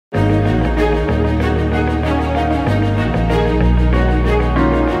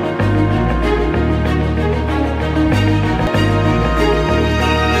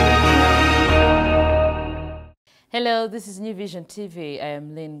Hello, this is New Vision TV. I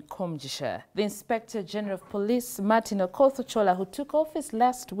am Lynn Komjisha. The Inspector General of Police, Martin Okoth Ochola, who took office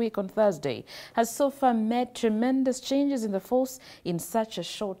last week on Thursday, has so far made tremendous changes in the force in such a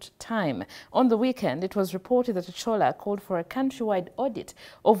short time. On the weekend, it was reported that Ochola called for a countrywide audit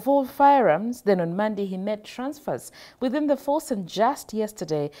of all firearms. Then on Monday, he made transfers within the force, and just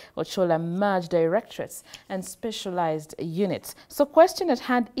yesterday, Ochola merged directorates and specialized units. So question at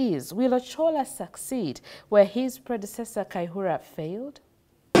hand is, will Ochola succeed where his predecessor Kayihura failed?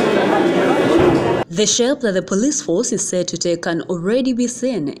 The shape that the police force is said to take can already be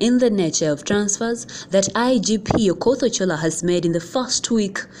seen in the nature of transfers that IGP Okoth Ochola has made in the first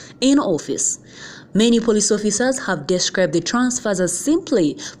week in office. Many police officers have described the transfers as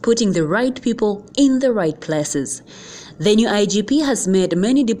simply putting the right people in the right places. The new IGP has made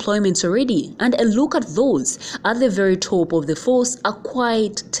many deployments already, and a look at those at the very top of the force are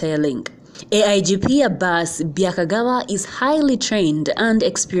quite telling. AIGP Abbas Byakagawa is highly trained and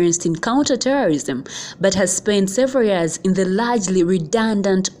experienced in counter-terrorism, but has spent several years in the largely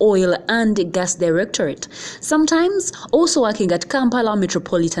redundant Oil and Gas Directorate, sometimes also working at Kampala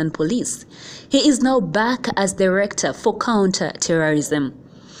Metropolitan Police. He is now back as Director for Counter-Terrorism.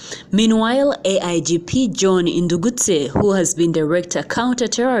 Meanwhile, AIGP John Indugutse, who has been Director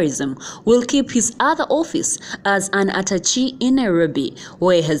Counter-Terrorism, will keep his other office as an attaché in Nairobi,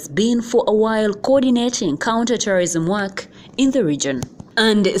 where he has been for a while coordinating counter-terrorism work in the region.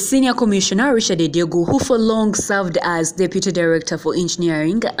 And Senior Commissioner Richard Ediegu, who for long served as Deputy Director for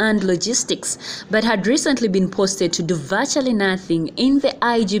Engineering and Logistics, but had recently been posted to do virtually nothing in the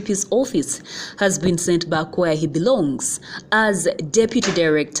IGP's office, has been sent back where he belongs as Deputy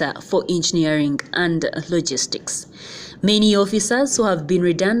Director for Engineering and Logistics. Many officers who have been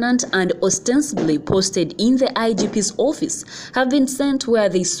redundant and ostensibly posted in the IGP's office have been sent where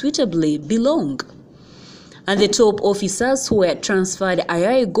they suitably belong. And the top officers who were transferred a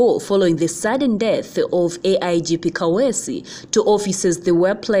year ago following the sudden death of AIGP Kawesi to offices they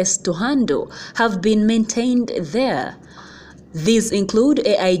were placed to handle have been maintained there. These include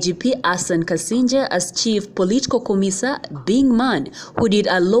AIGP Asan Kasinja as Chief Political Commissar, being man who did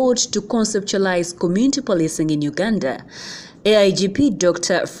a lot to conceptualize community policing in Uganda. AIGP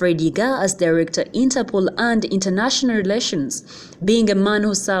Dr. Fred Iga as Director Interpol and International Relations, being a man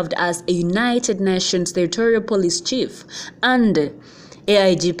who served as a United Nations Territorial Police Chief, and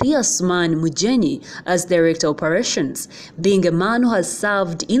AIGP Asman Mujeni as Director Operations, being a man who has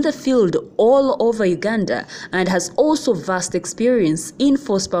served in the field all over Uganda and has also vast experience in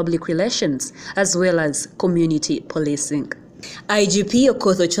force public relations as well as community policing. IGP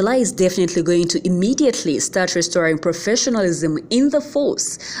Okoth Ochola is definitely going to immediately start restoring professionalism in the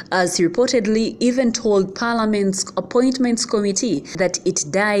force, as he reportedly even told Parliament's Appointments Committee that it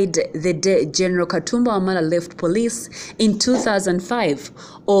died the day General Katumba Wamala left police in 2005,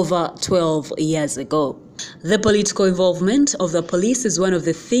 over 12 years ago. The political involvement of the police is one of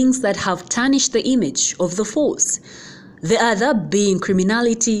the things that have tarnished the image of the force, the other being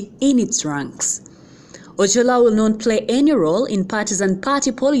criminality in its ranks. Ochola will not play any role in partisan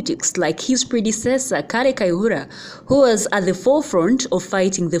party politics like his predecessor Kayihura, who was at the forefront of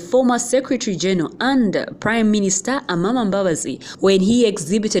fighting the former Secretary General and Prime Minister Amama Mbabazi when he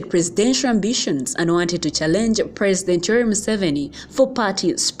exhibited presidential ambitions and wanted to challenge President Yoweri Museveni for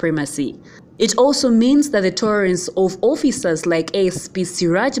party supremacy. It also means that the tolerance of officers like ASP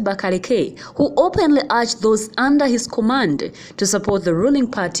Siraj Bakaleke, who openly urged those under his command to support the ruling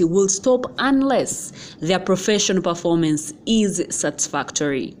party, will stop unless their professional performance is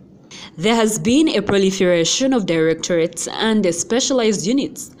satisfactory. There has been a proliferation of directorates and specialized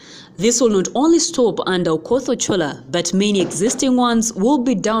units. This will not only stop under Okoth Ochola, but many existing ones will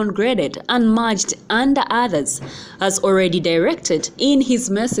be downgraded and merged under others, as already directed in his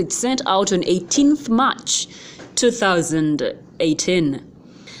message sent out on 18th March 2018.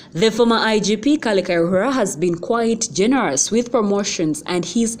 The former IGP Kayihura has been quite generous with promotions, and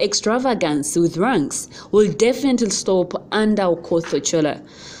his extravagance with ranks will definitely stop under Okoth Ochola.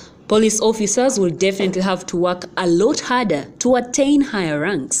 Police officers will definitely have to work a lot harder to attain higher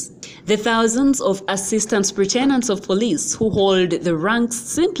ranks. The thousands of assistant superintendents of police who hold the ranks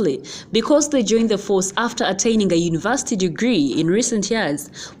simply because they joined the force after attaining a university degree in recent years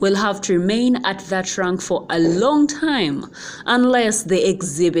will have to remain at that rank for a long time unless they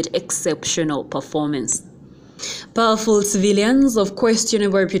exhibit exceptional performance. Powerful civilians of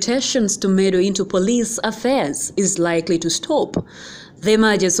questionable reputations to meddle into police affairs is likely to stop. The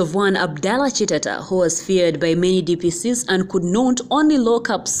emergence of one Abdallah Chitata, who was feared by many DPCs and could not only lock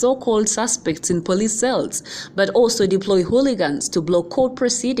up so-called suspects in police cells, but also deploy hooligans to block court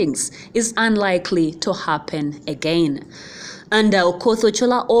proceedings, is unlikely to happen again. Under Okoth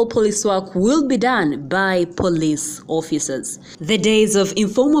Ochola, all police work will be done by police officers. The days of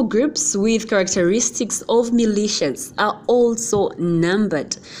informal groups with characteristics of militias are also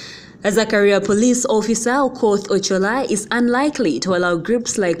numbered. As a career police officer, Okoth Ochola is unlikely to allow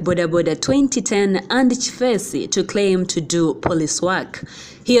groups like Boda Boda 2010 and Chifesi to claim to do police work.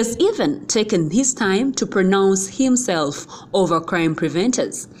 He has even taken his time to pronounce himself over crime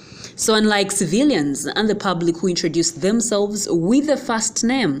preventers. So unlike civilians and the public who introduce themselves with the first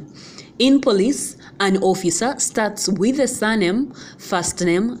name, in police, an officer starts with the surname, first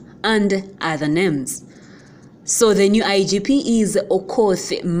name, and other names. So the new IGP is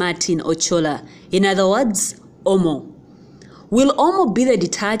Okoth Martin Ochola. In other words, Omo. Will Omo be the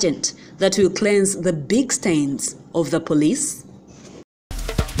detergent that will cleanse the big stains of the police?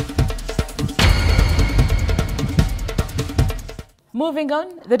 Moving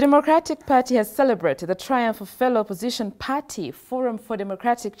on, the Democratic Party has celebrated the triumph of fellow opposition party Forum for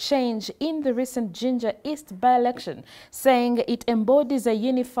Democratic Change in the recent Jinja East by-election, saying it embodies a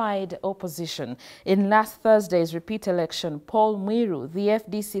unified opposition. In last Thursday's repeat election, Paul Mwiru, the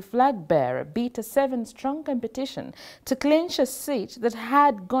FDC flag bearer, beat a 7-strong competition to clinch a seat that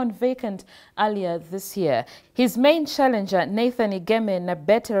had gone vacant earlier this year. His main challenger, Nathan Igeme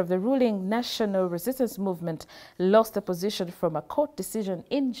Nabeta of the ruling National Resistance Movement, lost the position from a court decision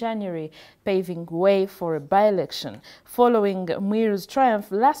in January, paving way for a by-election. Following Mwiru's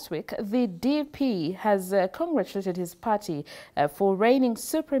triumph last week, the DP has congratulated his party for reigning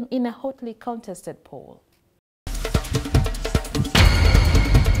supreme in a hotly contested poll.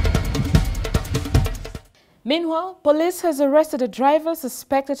 Meanwhile, police has arrested a driver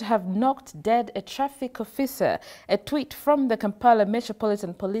suspected to have knocked dead a traffic officer. A tweet from the Kampala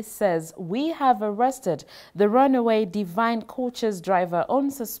Metropolitan Police says, "We have arrested the runaway Divine Coaches driver on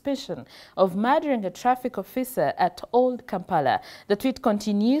suspicion of murdering a traffic officer at Old Kampala." The tweet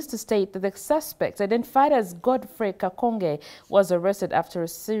continues to state that the suspect, identified as Godfrey Kakonge, was arrested after a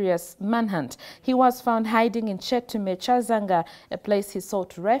serious manhunt. He was found hiding in Chetume Chazanga, a place he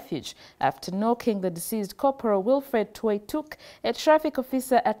sought refuge after knocking the deceased Corporal Wilfred Tuetuk, a traffic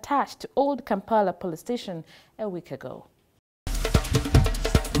officer attached to Old Kampala Police Station, a week ago.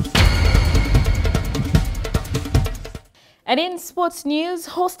 And in sports news,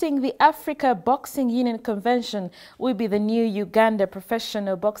 hosting the Africa Boxing Union Convention will be the new Uganda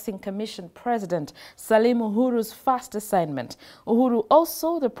Professional Boxing Commission President Salim Uhuru's first assignment. Uhuru,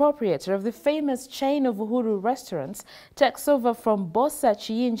 also the proprietor of the famous chain of Uhuru restaurants, takes over from Bossa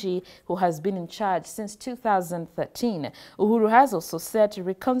Chiyinji, who has been in charge since 2013. Uhuru has also set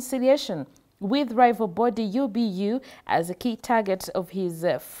reconciliation with rival body UBU as a key target of his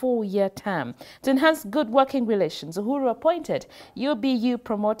 4-year term. To enhance good working relations, Uhuru appointed UBU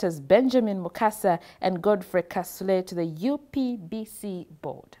promoters Benjamin Mukasa and Godfrey Kasule to the UPBC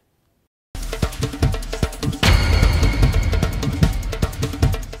board.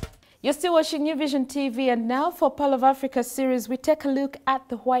 You're still watching New Vision TV, and now for Pearl of Africa series, we take a look at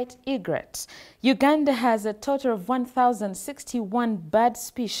the white egret. Uganda has a total of 1,061 bird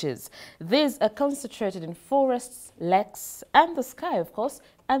species. These are concentrated in forests, lakes, and the sky, of course,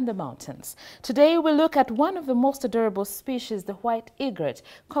 and the mountains. Today, we look at one of the most adorable species, the white egret,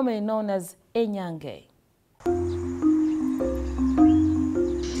 commonly known as enyange.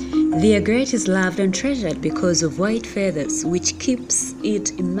 The egret is loved and treasured because of white feathers, which keeps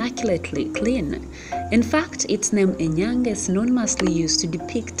it immaculately clean. In fact, its name enyange is synonymously used to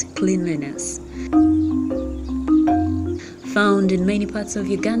depict cleanliness. Found in many parts of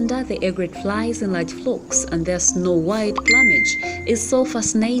Uganda, the egret flies in large flocks, and their snow-white plumage is so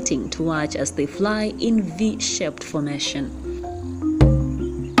fascinating to watch as they fly in V-shaped formation.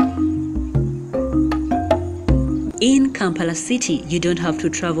 In Kampala City, you don't have to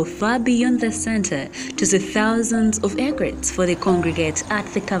travel far beyond the center to see thousands of egrets, for they congregate at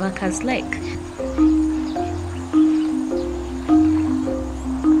the Kabaka's Lake.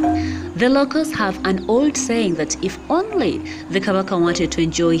 The locals have an old saying that if only the Kabaka wanted to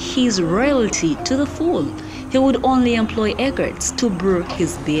enjoy his royalty to the full, he would only employ egrets to brew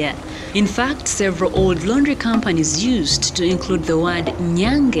his beer. In fact, several old laundry companies used to include the word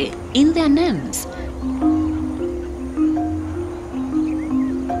nyange in their names.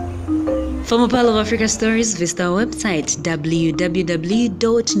 For more Pearl of Africa stories, visit our website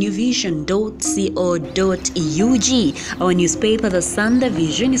www.newvision.co.ug. Our newspaper, The Sunday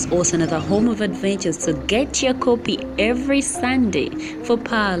Vision, is also another home of adventures, so get your copy every Sunday for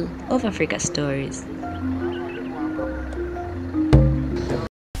Pearl of Africa stories.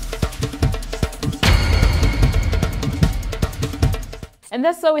 And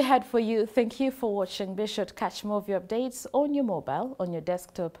that's all we had for you. Thank you for watching. Be sure to catch more of your updates on your mobile, on your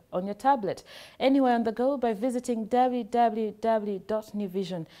desktop, on your tablet, anywhere on the go by visiting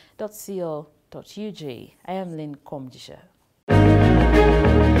www.newvision.co.ug. I am Lynn Komjisha.